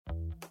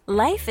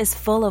Life is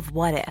full of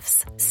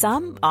what-ifs.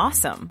 Some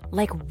awesome,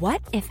 like what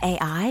if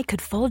AI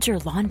could fold your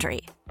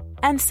laundry?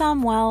 And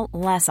some, well,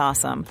 less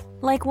awesome,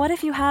 like what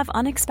if you have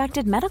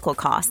unexpected medical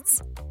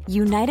costs?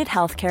 United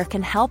Healthcare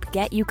can help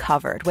get you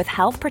covered with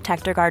Health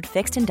Protector Guard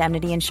fixed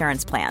indemnity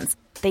insurance plans.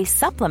 They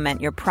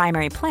supplement your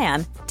primary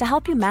plan to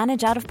help you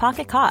manage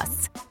out-of-pocket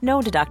costs.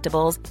 No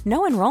deductibles,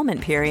 no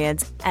enrollment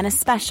periods, and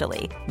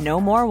especially no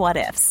more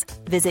what-ifs.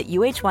 Visit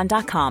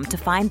uh1.com to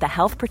find the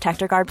Health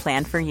Protector Guard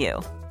plan for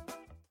you.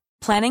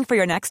 Planning for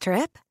your next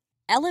trip?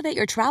 Elevate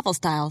your travel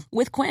style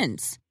with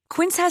Quince.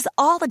 Quince has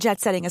all the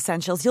jet-setting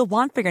essentials you'll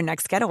want for your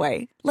next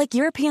getaway, like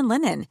European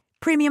linen,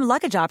 premium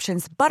luggage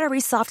options, buttery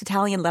soft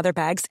Italian leather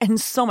bags,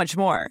 and so much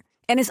more.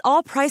 And is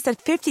all priced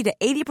at 50 to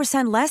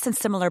 80% less than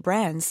similar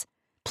brands.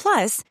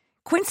 Plus,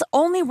 Quince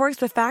only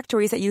works with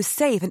factories that use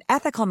safe and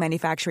ethical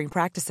manufacturing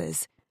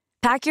practices.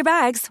 Pack your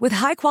bags with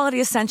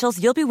high-quality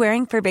essentials you'll be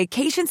wearing for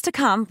vacations to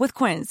come with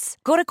Quince.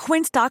 Go to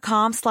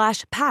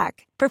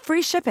quince.com/pack for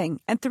free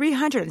shipping and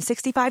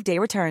 365-day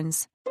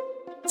returns.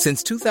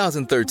 Since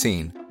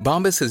 2013,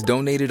 Bombas has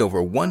donated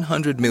over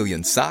 100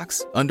 million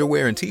socks,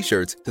 underwear, and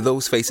T-shirts to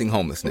those facing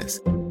homelessness.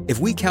 If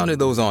we counted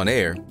those on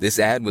air, this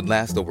ad would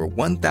last over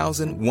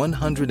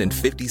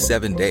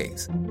 1,157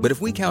 days. But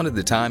if we counted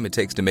the time it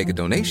takes to make a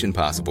donation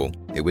possible,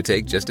 it would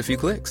take just a few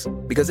clicks.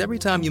 Because every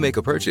time you make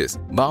a purchase,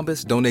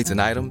 Bombas donates an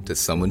item to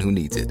someone who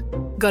needs it.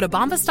 Go to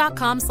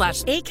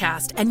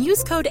bombas.com/ACAST and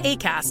use code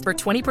ACAST for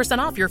 20%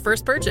 off your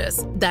first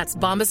purchase. That's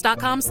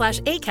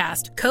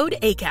bombas.com/ACAST, code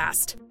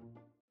ACAST.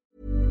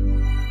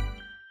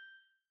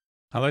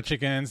 Hello,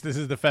 chickens. This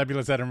is the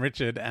fabulous Adam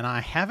Richard, and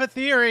I have a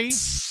theory.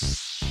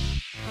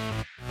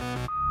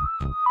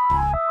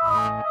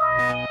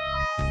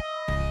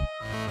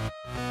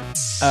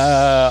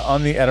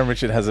 On the Adam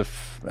Richard has a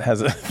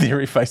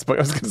theory Facebook.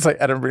 I was going to say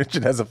Adam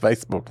Richard has a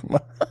Facebook.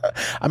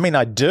 I mean,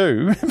 I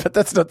do, but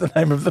that's not the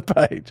name of the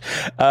page.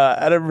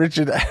 Adam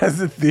Richard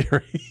has a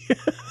theory.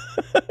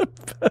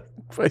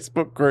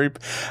 Facebook group,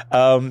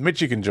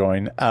 which you can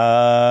join,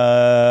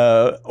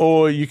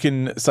 or you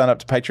can sign up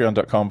to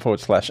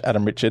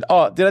patreon.com/Adam Richard.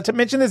 Oh, did I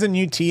mention there's a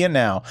new tier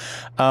now?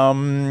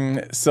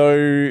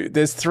 So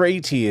there's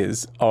 3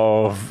 tiers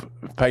of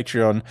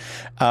Patreon.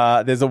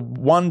 There's a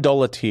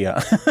 $1 tier.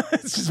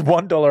 It's just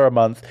 $1 a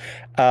month.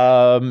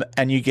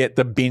 And you get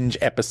the binge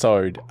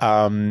episode.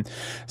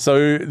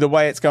 So the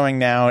way it's going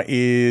now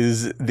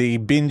is the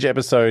binge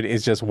episode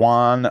is just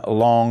one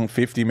long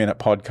 50-minute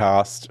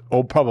podcast,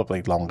 or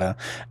probably longer.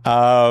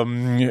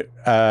 And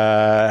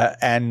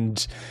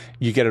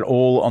you get it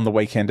all on the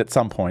weekend at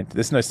some point.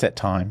 There's no set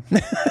time.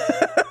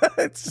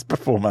 It's just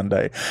before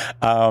Monday.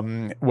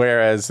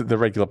 Whereas the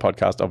regular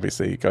podcast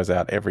obviously goes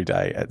out every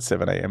day at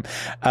 7 a.m.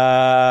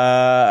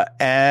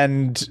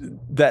 And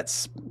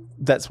that's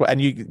what,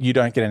 and you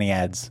don't get any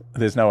ads.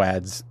 There's no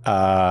ads.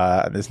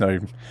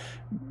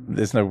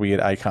 There's no weird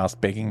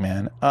Acast begging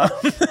man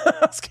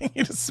asking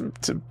you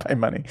to pay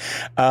money.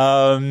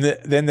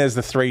 Then there's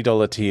the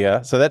 $3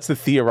 tier. So that's the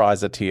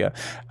Theorizer tier,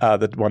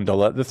 the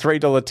 $1. The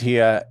 $3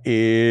 tier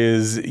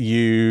is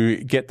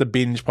you get the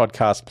binge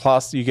podcast,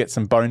 plus you get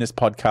some bonus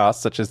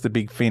podcasts such as The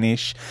Big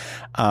Finish,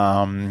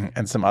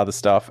 and some other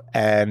stuff.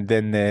 And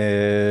then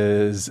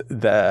there's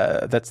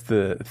that's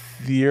the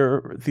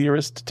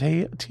theorist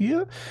tier.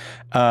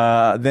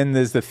 Then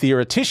there's the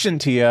theoretician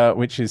tier,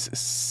 which is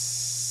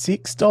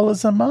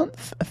 $6 a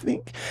month, I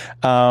think.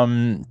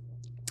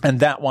 And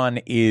that one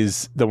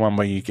is the one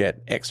where you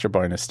get extra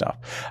bonus stuff.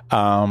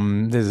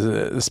 There's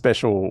a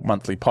special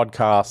monthly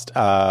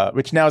podcast,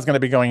 which now is going to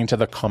be going into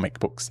the comic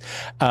books.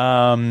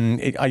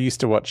 I used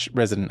to watch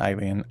Resident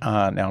Alien.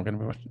 Now I'm going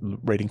to be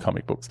reading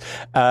comic books.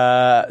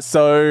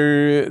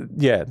 So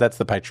yeah, that's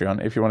the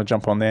Patreon if you want to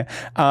jump on there.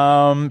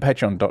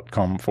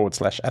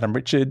 Patreon.com/Adam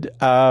Richard.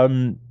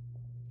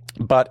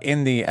 But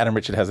in the Adam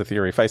Richard Has a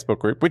Theory Facebook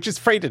group, which is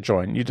free to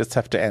join, you just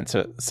have to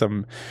answer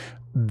some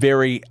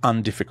very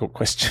undifficult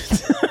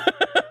questions.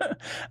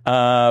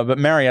 But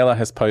Mariella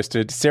has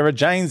posted, Sarah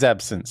Jane's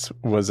absence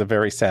was a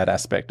very sad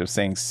aspect of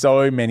seeing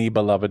so many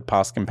beloved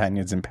past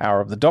companions in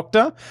Power of the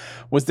Doctor.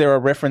 Was there a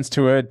reference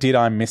to her? Did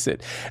I miss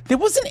it? There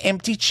was an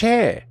empty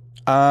chair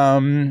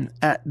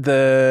at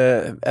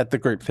the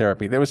group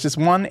therapy. There was just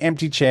one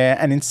empty chair,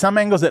 and in some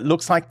angles it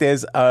looks like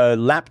there's a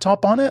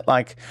laptop on it,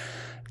 like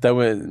they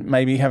were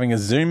maybe having a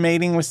Zoom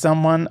meeting with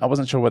someone. I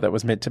wasn't sure what that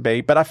was meant to be.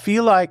 But I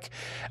feel like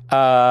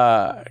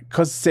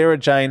because Sarah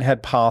Jane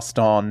had passed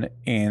on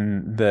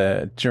during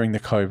the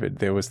COVID,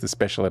 there was the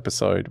special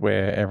episode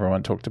where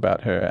everyone talked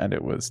about her and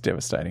it was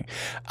devastating.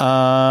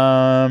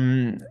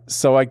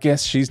 So I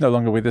guess she's no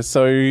longer with us.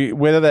 So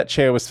whether that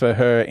chair was for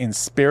her in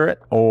spirit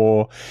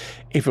or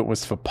if it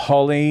was for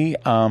Polly,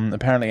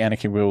 apparently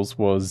Anarchy Wills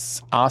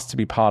was asked to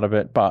be part of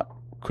it but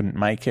couldn't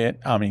make it.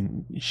 I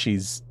mean,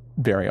 she's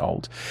very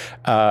old.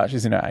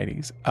 She's in her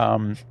 80s.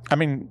 I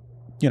mean,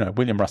 you know,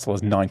 William Russell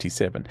is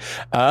 97.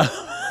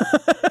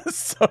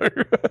 So,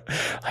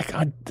 like,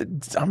 I'm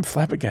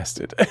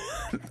flabbergasted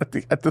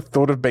at the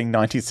thought of being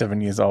 97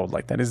 years old.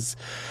 Like, that is,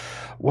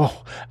 Whoa.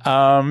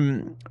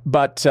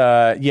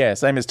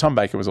 Same as Tom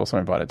Baker was also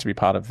invited to be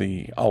part of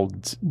the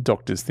old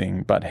Doctors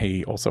thing, but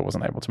he also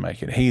wasn't able to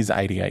make it. He's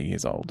 88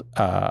 years old.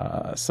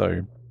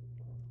 So,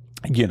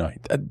 you know,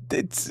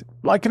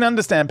 I can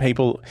understand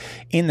people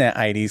in their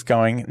 80s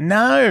going,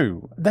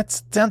 no, that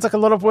sounds like a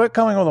lot of work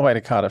going all the way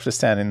to Cardiff to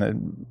stand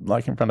in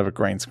front of a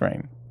green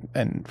screen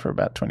and for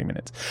about 20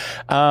 minutes.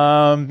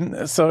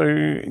 So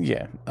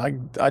yeah,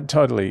 I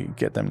totally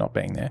get them not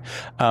being there,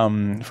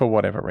 for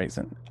whatever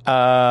reason.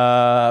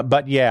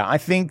 But yeah, I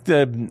think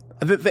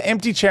the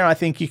empty chair, I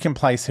think you can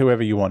place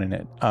whoever you want in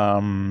it.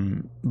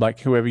 Like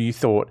whoever you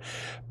thought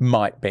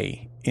might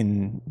be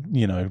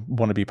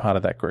want to be part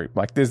of that group.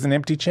 Like there's an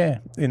empty chair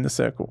in the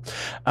circle.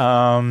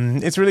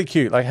 It's really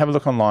cute. Like have a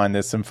look online.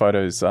 There's some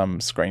photos,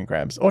 screen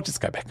grabs, or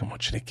just go back and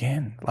watch it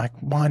again. Like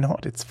why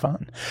not? It's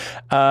fun.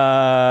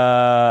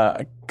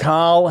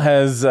 Carl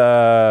has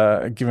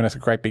given us a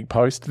great big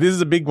post. This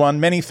is a big one.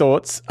 Many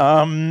thoughts.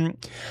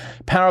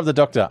 Power of the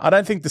Doctor. I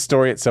don't think the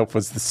story itself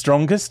was the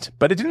strongest,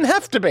 but it didn't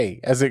have to be,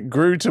 as it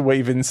grew to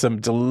weave in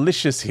some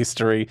delicious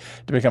history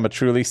to become a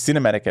truly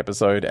cinematic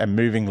episode and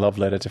moving love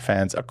letter to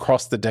fans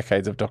across the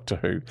decades of Doctor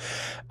Who.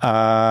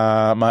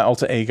 My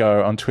alter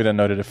ego on Twitter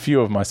noted a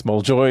few of my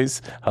small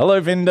joys.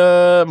 Hello,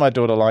 Vinda. My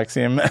daughter likes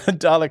him.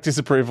 Dalek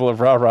disapproval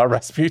of Rah Rah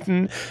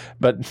Rasputin.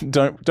 But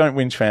don't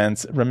whinge,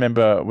 fans.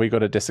 Remember, we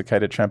got a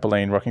desiccated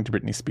trampoline rocking to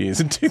Britney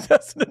Spears in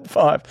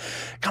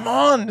 2005. Come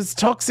on, it's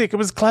toxic. It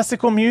was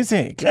classical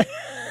music.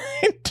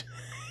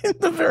 In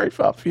the very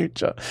far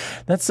future.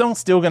 That song's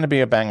still going to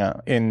be a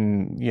banger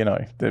in,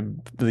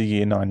 the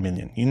year 9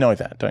 million. You know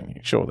that, don't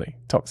you? Surely.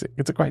 Toxic.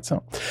 It's a great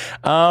song.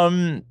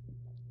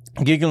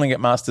 Giggling at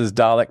Master's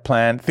Dalek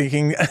plan,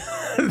 thinking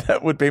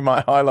that would be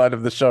my highlight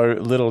of the show.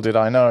 Little did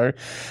I know.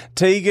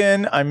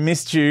 Tegan, I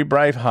missed you.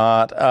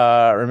 Braveheart.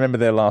 Remember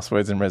their last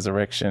words in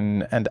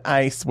Resurrection. And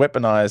Ace,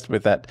 weaponized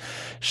with that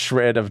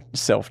shred of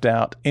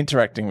self-doubt.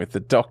 Interacting with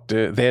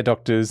their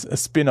doctors. A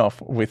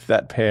spin-off with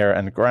that pair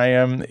and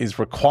Graham is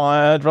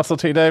required. Russell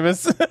T.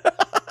 Davis.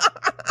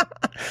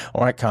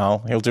 All right,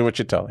 Carl, he'll do what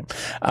you tell him.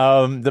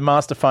 The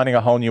Master finding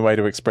a whole new way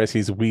to express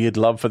his weird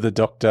love for the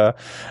Doctor.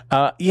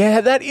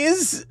 That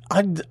is...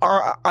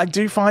 I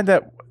do find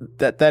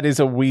that is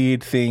a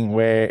weird thing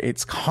where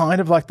it's kind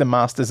of like the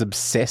Master's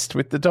obsessed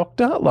with the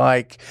Doctor.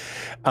 Like,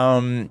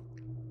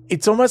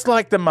 it's almost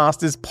like the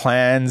Master's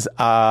plans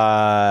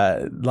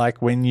are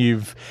like when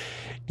you've...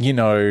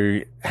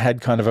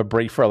 had kind of a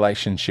brief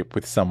relationship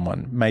with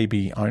someone,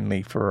 maybe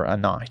only for a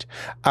night.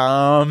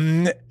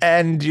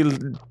 And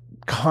you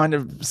kind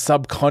of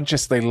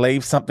subconsciously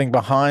leave something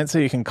behind so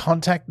you can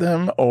contact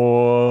them,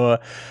 or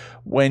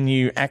when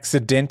you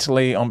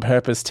accidentally on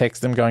purpose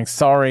text them going,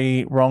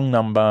 sorry, wrong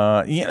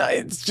number.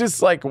 It's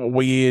just like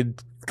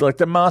weird. Like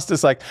the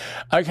Master's like,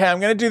 okay, I'm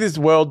going to do this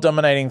world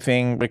dominating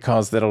thing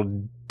because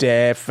that'll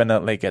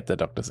definitely get the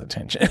Doctor's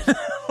attention.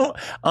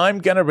 I'm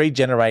going to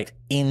regenerate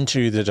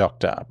into the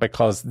Doctor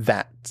because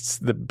that's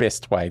the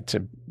best way to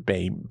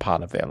be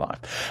part of their life.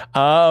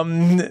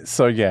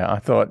 So yeah, I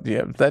thought,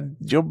 that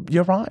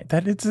you're right.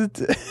 That it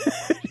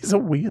is a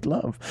weird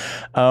love.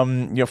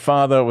 Your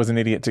father was an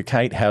idiot to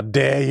Kate. How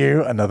dare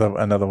you? Another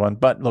one.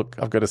 But look,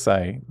 I've got to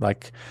say,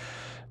 like,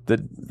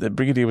 the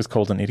Brigadier was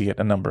called an idiot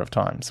a number of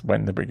times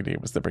when the Brigadier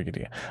was the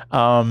Brigadier.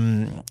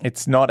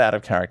 It's not out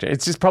of character.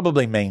 It's just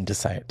probably mean to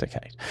say it to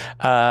Kate.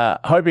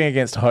 Hoping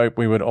against hope,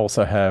 we would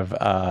also have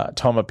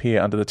Tom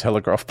appear under the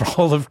telegraph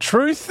pole of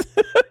truth.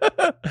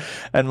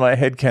 And my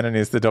headcanon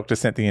is the Doctor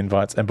sent the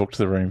invites and booked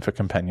the room for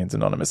Companions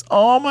Anonymous.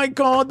 Oh my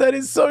God, that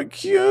is so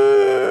cute.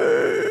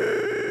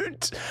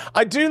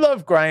 I do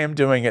love Graham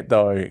doing it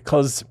though,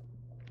 because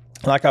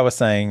like I was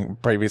saying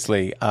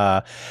previously,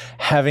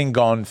 having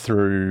gone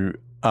through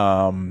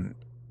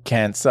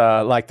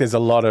cancer, like there's a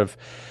lot of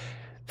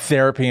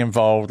therapy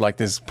involved, like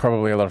there's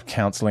probably a lot of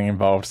counseling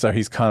involved. So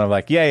he's kind of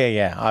like,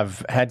 yeah,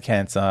 I've had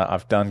cancer,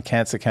 I've done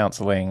cancer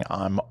counseling,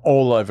 I'm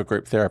all over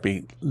group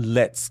therapy.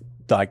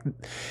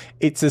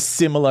 It's a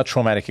similar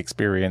traumatic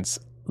experience.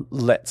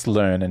 Let's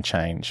learn and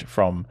change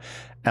from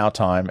our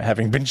time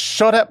having been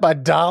shot at by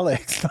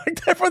Daleks.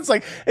 Like everyone's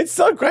like, it's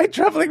so great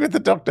traveling with the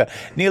Doctor.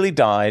 Nearly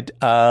died.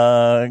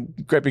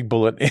 Great big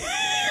bullet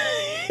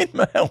in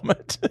my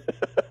helmet.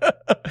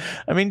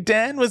 I mean,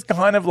 Dan was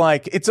kind of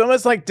like, it's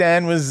almost like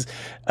Dan was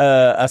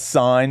a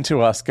sign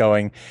to us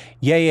going,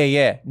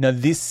 yeah. No,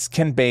 this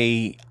can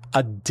be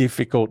a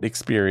difficult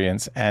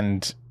experience.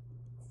 And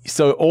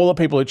so all the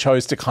people who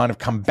chose to kind of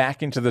come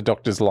back into the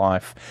Doctor's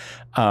life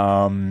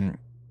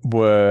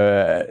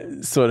were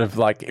sort of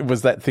like, it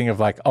was that thing of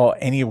like, oh,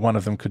 any one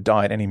of them could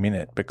die at any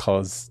minute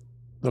because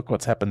look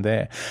what's happened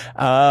there.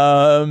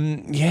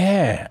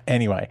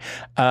 Anyway,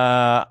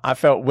 I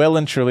felt well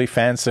and truly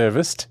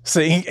fan-serviced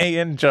seeing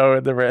Ian, Joe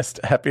and the rest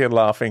happy and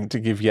laughing to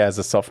give Yaz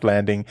a soft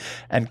landing,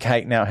 and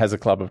Kate now has a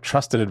club of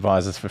trusted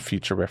advisors for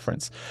future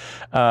reference.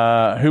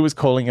 Who was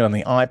calling it on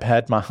the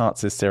iPad? My heart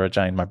says Sarah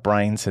Jane. My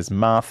brain says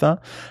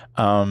Martha.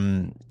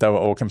 They were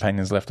all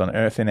companions left on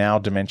Earth in our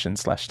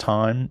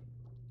dimension/time.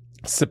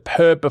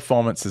 Superb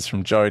performances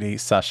from Jodie,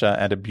 Sasha,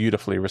 and a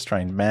beautifully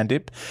restrained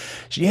Mandip.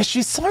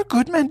 She's so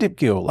good, Mandip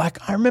Gill. Like,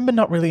 I remember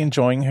not really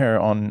enjoying her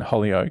on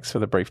Hollyoaks for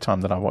the brief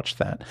time that I watched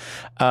that.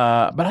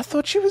 But I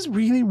thought she was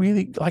really,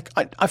 really, like,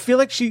 I feel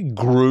like she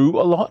grew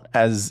a lot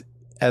as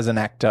an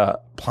actor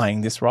playing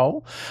this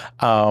role,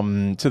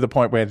 to the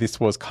point where this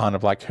was kind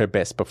of like her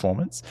best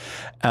performance.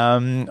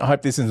 I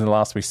hope this isn't the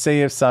last we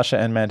see of Sasha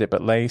and Mandip,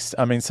 at least.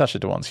 I mean, Sacha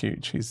Dhawan's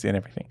huge. He's in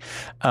everything.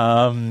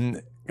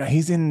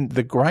 He's in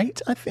The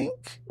Great, I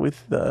think,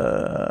 with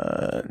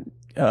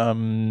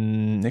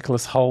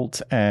Nicholas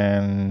Hoult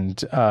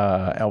and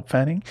Elle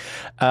Fanning.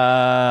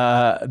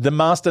 The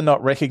Master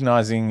not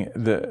recognising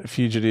the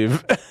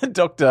fugitive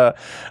doctor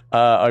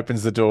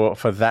opens the door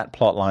for that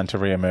plotline to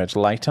re-emerge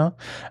later.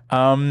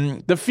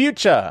 The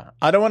future.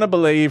 I don't want to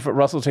believe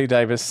Russell T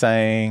Davies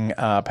saying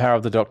Power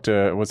of the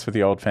Doctor was for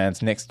the old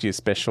fans. Next year's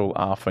special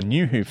are for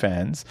new Who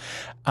fans.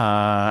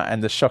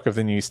 And the shock of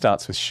the news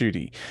starts with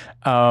Shooty.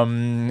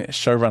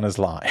 Showrunners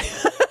lie.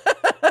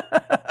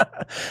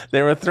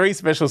 There are 3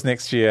 specials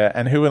next year,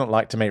 and who wouldn't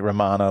like to meet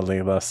Romana,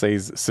 Leela,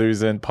 sees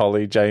Susan,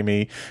 Polly,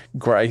 Jamie,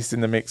 Grace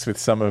in the mix with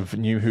some of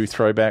New Who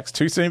throwbacks.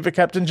 Too soon for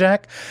Captain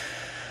Jack?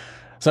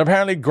 So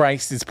apparently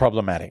Grace is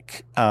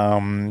problematic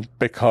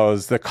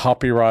because the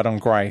copyright on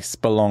Grace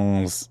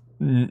belongs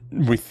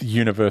with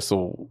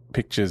Universal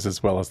Pictures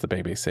as well as the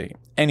BBC.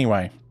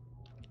 Anyway,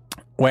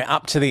 we're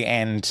up to the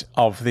end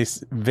of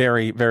this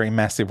very, very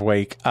massive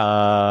week.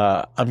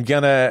 I'm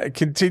going to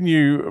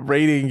continue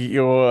reading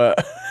your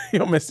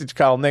message,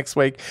 Carl, next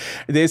week.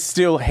 There's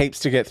still heaps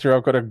to get through.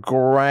 I've got a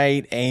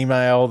great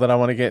email that I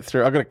want to get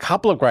through. I've got a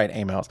couple of great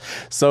emails.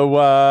 So,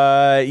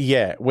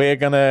 we're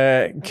going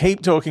to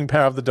keep talking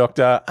Power of the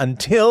Doctor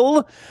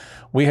until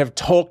we have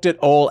talked it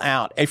all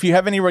out. If you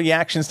have any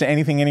reactions to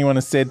anything anyone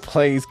has said,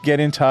 please get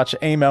in touch.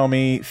 Email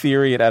me,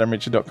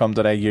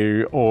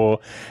 theory@adamrichard.com.au, or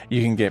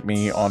you can get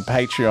me on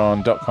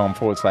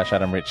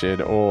patreon.com/Adam Richard,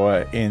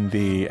 or in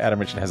the Adam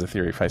Richard Has a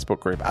Theory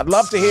Facebook group. I'd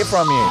love to hear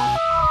from you.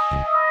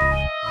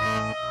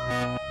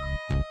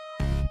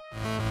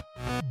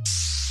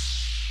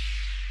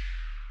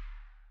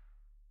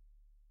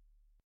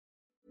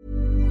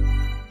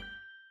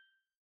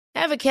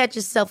 Ever catch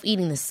yourself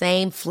eating the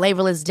same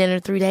flavorless dinner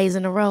 3 days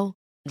in a row?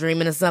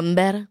 Dreaming of something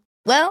better?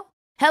 Well,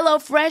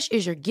 HelloFresh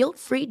is your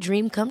guilt-free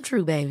dream come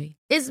true, baby.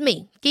 It's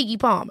me, Keke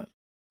Palmer.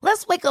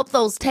 Let's wake up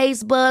those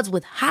taste buds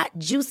with hot,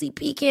 juicy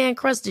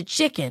pecan-crusted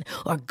chicken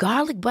or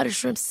garlic butter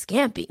shrimp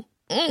scampi.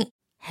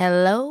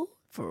 Hello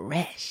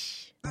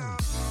Fresh.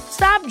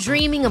 Stop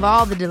dreaming of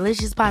all the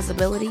delicious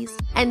possibilities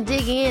and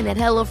dig in at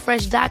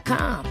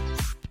HelloFresh.com.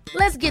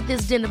 Let's get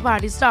this dinner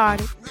party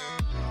started.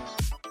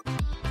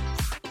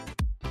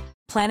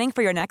 Planning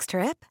for your next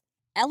trip?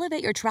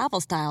 Elevate your travel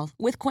style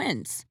with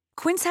Quince.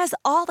 Quince has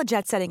all the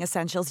jet-setting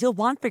essentials you'll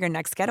want for your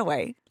next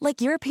getaway,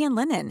 like European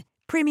linen,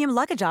 premium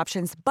luggage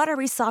options,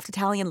 buttery soft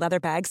Italian leather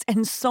bags,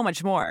 and so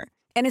much more.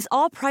 And is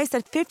all priced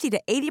at 50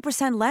 to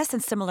 80% less than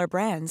similar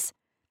brands.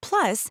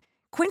 Plus,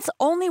 Quince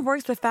only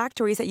works with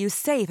factories that use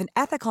safe and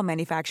ethical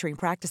manufacturing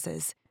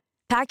practices.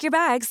 Pack your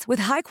bags with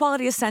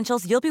high-quality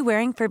essentials you'll be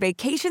wearing for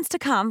vacations to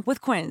come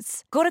with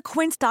Quince. Go to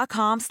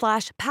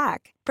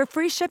quince.com/pack for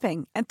free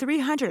shipping and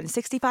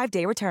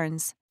 365-day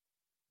returns.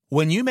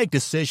 When you make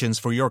decisions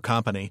for your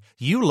company,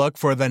 you look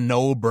for the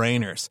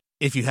no-brainers.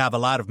 If you have a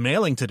lot of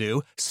mailing to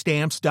do,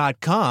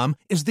 Stamps.com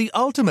is the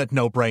ultimate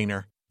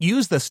no-brainer.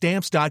 Use the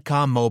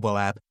Stamps.com mobile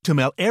app to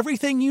mail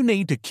everything you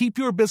need to keep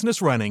your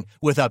business running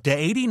with up to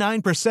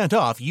 89%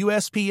 off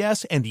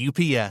USPS and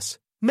UPS.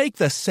 Make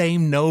the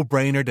same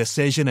no-brainer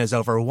decision as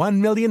over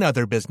 1 million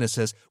other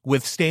businesses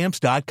with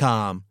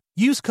Stamps.com.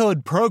 Use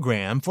code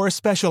PROGRAM for a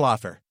special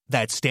offer.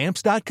 That's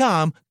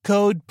Stamps.com,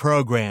 code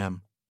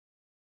PROGRAM.